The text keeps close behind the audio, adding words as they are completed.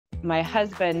My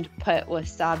husband put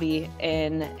Wasabi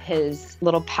in his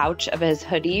little pouch of his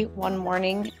hoodie one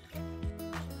morning.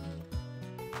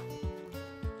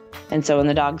 And so when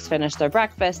the dogs finished their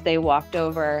breakfast, they walked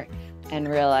over and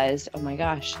realized, oh my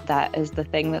gosh, that is the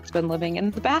thing that's been living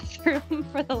in the bathroom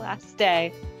for the last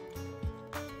day.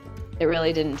 It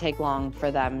really didn't take long for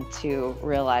them to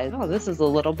realize, oh, this is a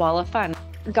little ball of fun.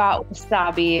 Got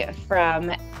Wasabi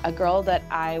from a girl that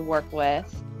I work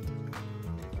with.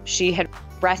 She had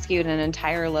rescued an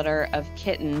entire litter of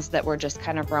kittens that were just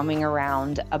kind of roaming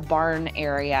around a barn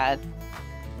area.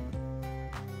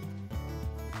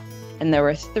 And there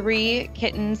were 3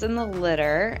 kittens in the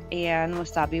litter, and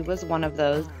Wasabi was one of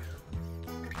those.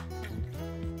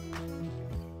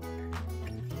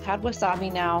 Had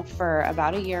Wasabi now for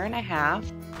about 1.5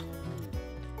 years.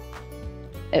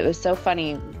 It was so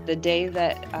funny. The day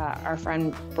that our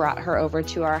friend brought her over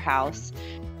to our house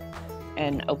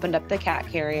and opened up the cat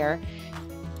carrier,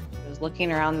 I was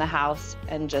looking around the house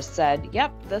and just said,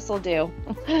 yep, this will do.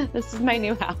 This is my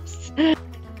new house.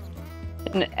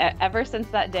 And ever since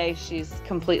that day, she's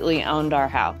completely owned our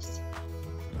house.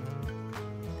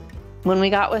 When we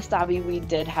got Wasabi, we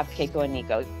did have Keiko and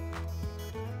Nico.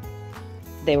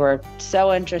 They were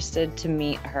so interested to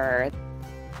meet her.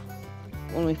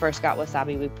 When we first got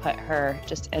Wasabi, we put her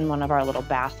just in one of our little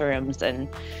bathrooms and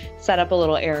set up a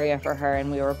little area for her.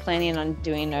 And we were planning on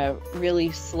doing a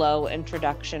really slow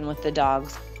introduction with the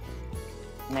dogs.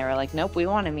 And they were like, nope, we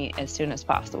want to meet as soon as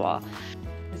possible.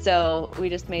 So we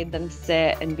just made them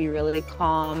sit and be really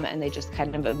calm, and they just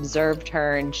kind of observed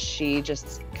her, and she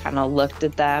just kind of looked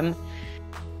at them.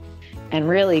 And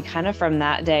really kind of from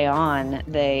that day on,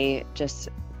 they just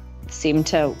seemed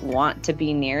to want to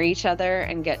be near each other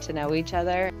and get to know each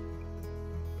other.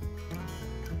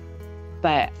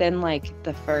 But then like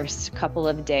the first couple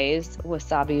of days,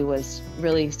 Wasabi was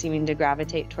really seeming to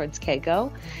gravitate towards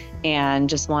Keiko and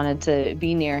just wanted to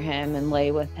be near him and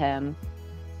lay with him.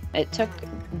 It took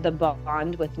the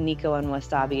bond with Nico and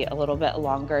Wasabi a little bit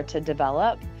longer to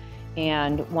develop.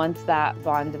 And once that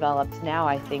bond develops now,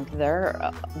 I think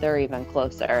they're even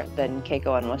closer than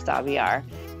Keiko and Wasabi are.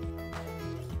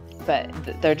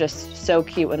 But they're just so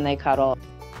cute when they cuddle.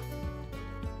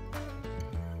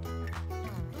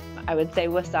 I would say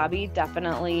Wasabi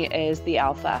definitely is the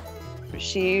alpha.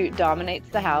 She dominates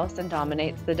the house and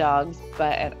dominates the dogs,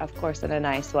 but of course in a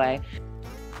nice way.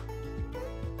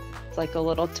 It's like a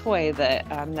little toy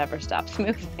that never stops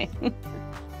moving.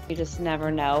 You just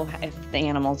never know if the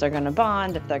animals are going to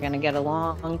bond, if they're going to get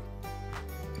along.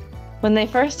 When they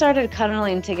first started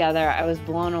cuddling together, I was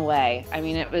blown away. I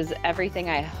mean, it was everything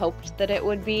I hoped that it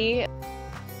would be.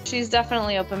 She's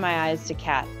definitely opened my eyes to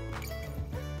Cat.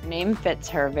 Her name fits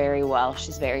her very well.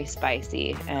 She's very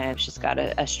spicy, and she's got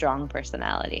a strong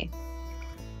personality.